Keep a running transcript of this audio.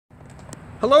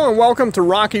Hello and welcome to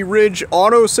Rocky Ridge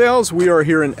Auto Sales. We are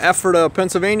here in Ephrata,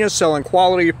 Pennsylvania, selling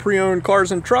quality pre-owned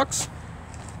cars and trucks,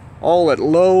 all at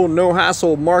low,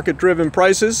 no-hassle, market-driven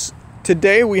prices.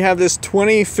 Today we have this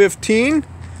 2015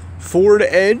 Ford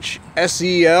Edge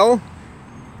Sel,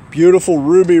 beautiful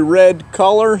ruby red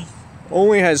color,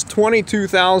 only has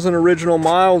 22,000 original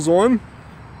miles on.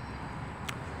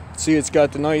 See, it's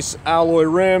got the nice alloy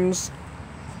rims.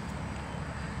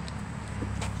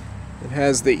 It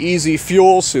has the easy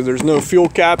fuel, so there's no fuel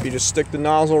cap. You just stick the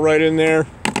nozzle right in there.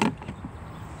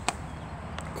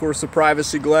 Of course, the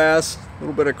privacy glass, a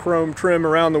little bit of chrome trim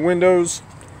around the windows.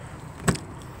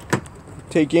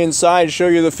 Take you inside, show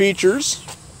you the features.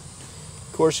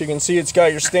 Of course, you can see it's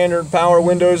got your standard power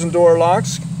windows and door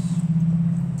locks.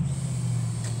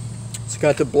 It's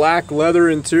got the black leather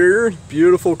interior,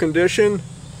 beautiful condition.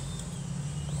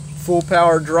 Full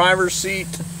power driver's seat.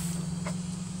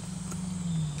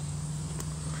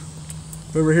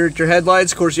 Over here at your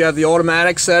headlights, of course, you have the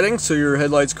automatic setting, so your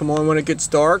headlights come on when it gets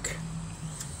dark.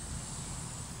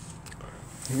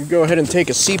 You can go ahead and take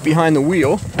a seat behind the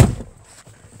wheel.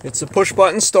 It's a push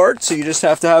button start, so you just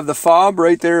have to have the fob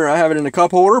right there. I have it in a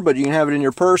cup holder, but you can have it in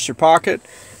your purse, your pocket.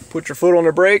 Put your foot on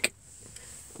the brake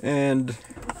and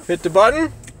hit the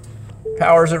button.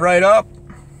 Powers it right up.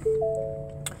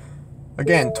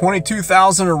 Again,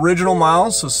 22,000 original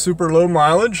miles, so super low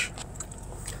mileage.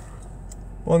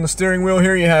 On the steering wheel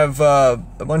here you have a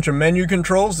bunch of menu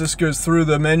controls. This goes through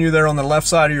the menu there on the left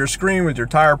side of your screen with your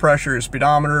tire pressure, your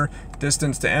speedometer,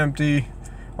 distance to empty,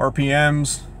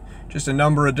 RPMs, just a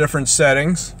number of different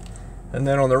settings. And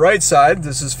then on the right side,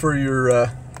 this is for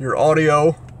your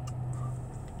audio,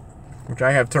 which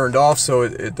I have turned off so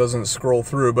it doesn't scroll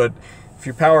through. But if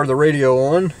you power the radio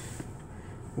on,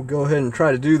 we'll go ahead and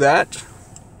try to do that.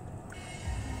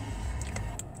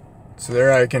 So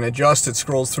there I can adjust, it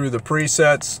scrolls through the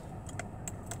presets.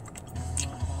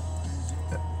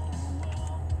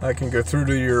 I can go through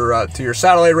to your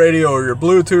satellite radio or your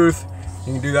Bluetooth.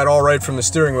 You can do that all right from the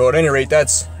steering wheel. At any rate,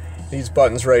 that's these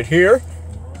buttons right here.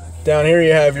 Down here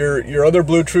you have your other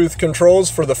Bluetooth controls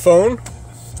for the phone.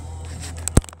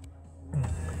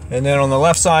 And then on the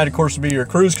left side, of course, would be your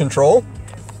cruise control.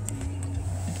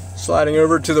 Sliding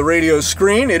over to the radio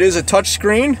screen, it is a touch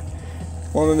screen.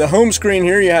 On the home screen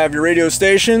here you have your radio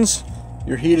stations,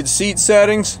 your heated seat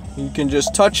settings. You can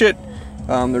just touch it.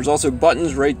 There's also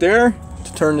buttons right there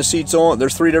to turn the seats on.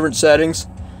 There's 3 different settings.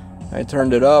 I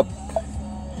turned it up.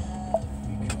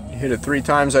 You hit it 3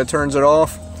 times, that turns it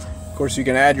off. Of course, you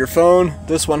can add your phone.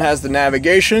 This one has the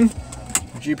navigation,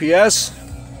 GPS.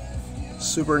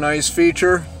 Super nice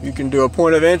feature. You can do a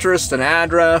point of interest, an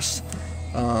address.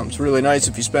 It's really nice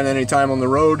if you spend any time on the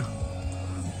road.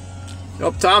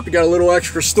 Up top, you got a little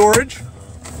extra storage.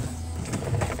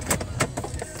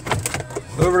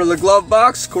 Over to the glove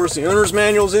box, of course, the owner's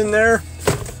manual's in there.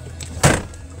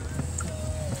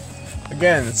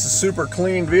 Again, it's a super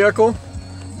clean vehicle.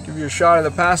 Give you a shot of the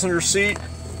passenger seat.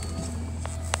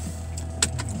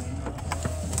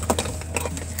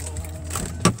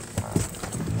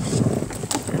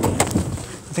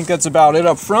 I think that's about it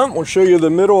up front. We'll show you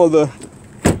the middle of the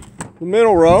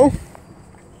middle row,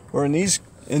 or in these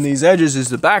edges is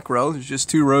the back row. There's just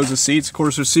 2 rows of seats. Of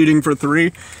course, there's seating for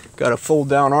 3. Got a fold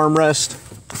down armrest,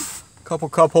 a couple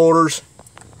cup holders.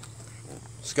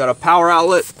 It's got a power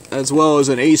outlet as well as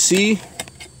an AC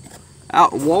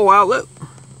wall outlet.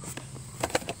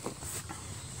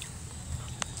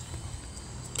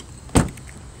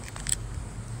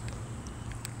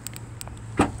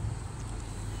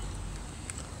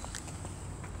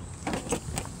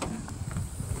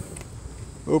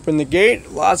 Open the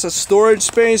gate, lots of storage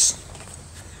space.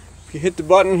 If you hit the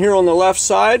button here on the left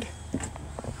side,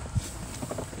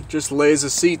 it just lays the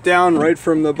seat down right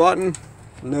from the button.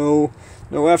 No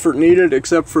effort needed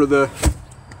except for to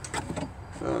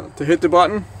hit the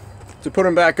button. To put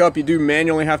them back up, you do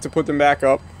manually have to put them back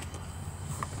up.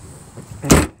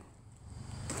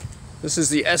 This is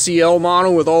the Sel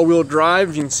model with all-wheel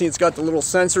drive. You can see it's got the little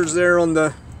sensors there on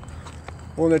the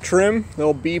trim.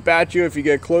 They'll beep at you if you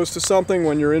get close to something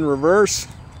when you're in reverse.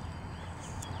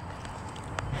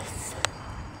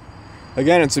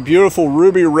 Again, it's a beautiful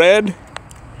ruby red.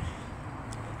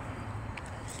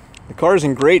 The car's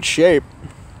in great shape.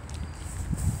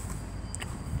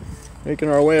 Making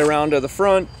our way around to the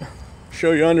front,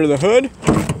 show you under the hood.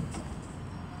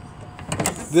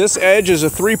 This Edge is a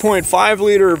 3.5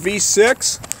 liter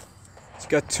V6. It's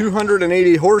got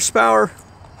 280 horsepower.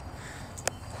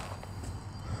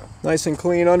 Nice and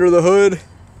clean under the hood.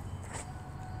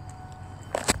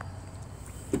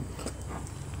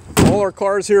 All our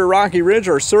cars here at Rocky Ridge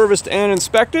are serviced and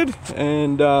inspected,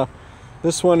 and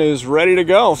this one is ready to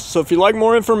go. So if you'd like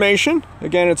more information,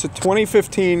 again, it's a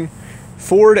 2015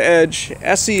 Ford Edge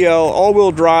SEL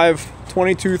all-wheel drive,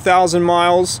 22,000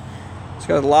 miles. It's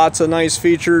got lots of nice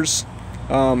features.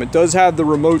 It does have the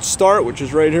remote start, which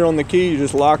is right here on the key. You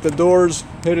just lock the doors,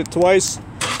 hit it twice,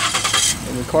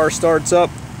 and the car starts up.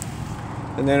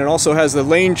 And then it also has the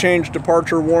lane change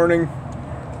departure warning.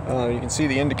 You can see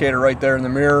the indicator right there in the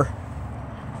mirror.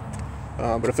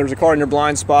 But if there's a car in your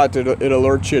blind spot, it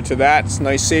alerts you to that. It's a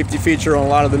nice safety feature on a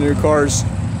lot of the new cars.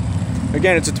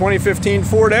 Again, it's a 2015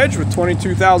 Ford Edge with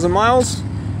 22,000 miles.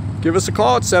 Give us a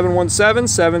call at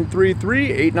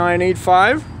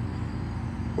 717-733-8985.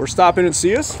 Or stop in and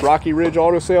see us. Rocky Ridge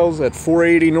Auto Sales at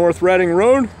 480 North Reading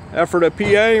Road, Ephrata,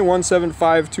 PA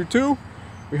 17522.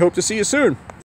 We hope to see you soon.